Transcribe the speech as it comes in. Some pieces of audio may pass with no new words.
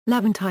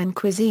Levantine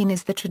cuisine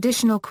is the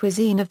traditional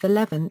cuisine of the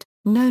Levant,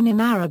 known in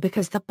Arabic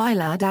as the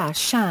Bilad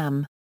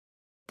ash-Sham.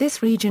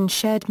 This region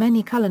shared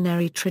many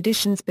culinary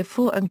traditions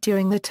before and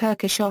during the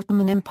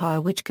Turkish-Ottoman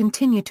Empire, which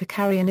continue to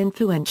carry an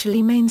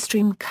influentially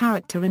mainstream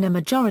character in a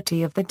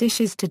majority of the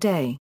dishes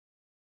today.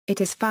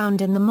 It is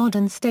found in the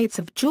modern states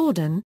of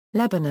Jordan,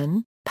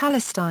 Lebanon,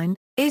 Palestine,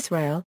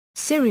 Israel,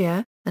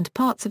 Syria, and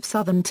parts of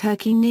southern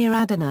Turkey near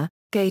Adana,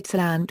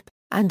 Gaziantep,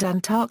 and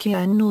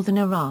Antakya in northern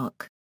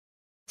Iraq.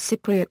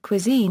 Cypriot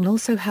cuisine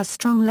also has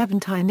strong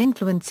Levantine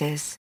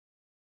influences.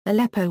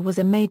 Aleppo was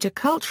a major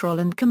cultural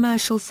and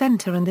commercial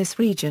center in this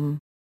region.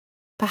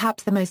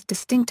 Perhaps the most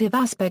distinctive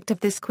aspect of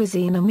this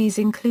cuisine are meats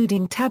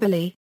including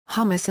tabbouleh,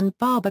 hummus and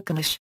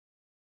barbecues.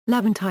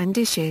 Levantine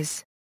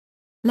dishes.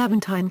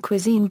 Levantine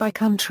cuisine by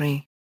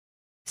country.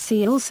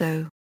 See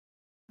also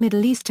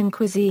Middle Eastern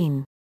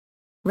cuisine.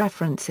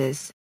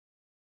 References.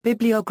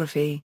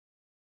 Bibliography.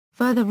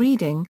 Further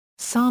reading,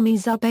 Sami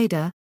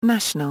Zubaydah,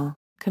 National,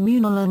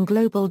 Communal and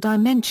Global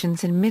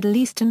Dimensions in Middle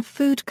Eastern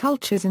Food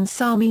Cultures, and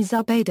Sami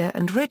Zubaydah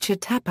and Richard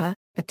Tapper,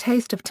 A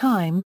Taste of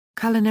Time,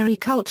 Culinary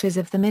Cultures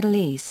of the Middle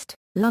East,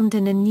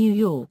 London and New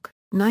York,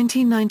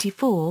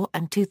 1994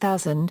 and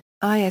 2000,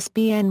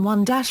 ISBN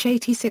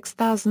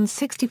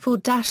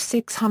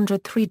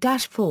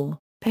 1-86064-603-4,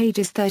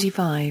 pages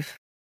 35.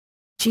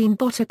 Jean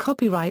Botta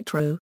Copyright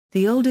Roux,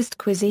 The Oldest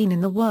Cuisine in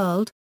the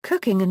World,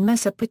 Cooking in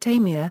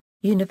Mesopotamia,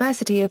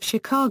 University of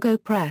Chicago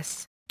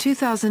Press,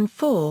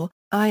 2004,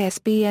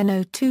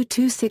 ISBN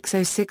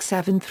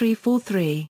 0226067343.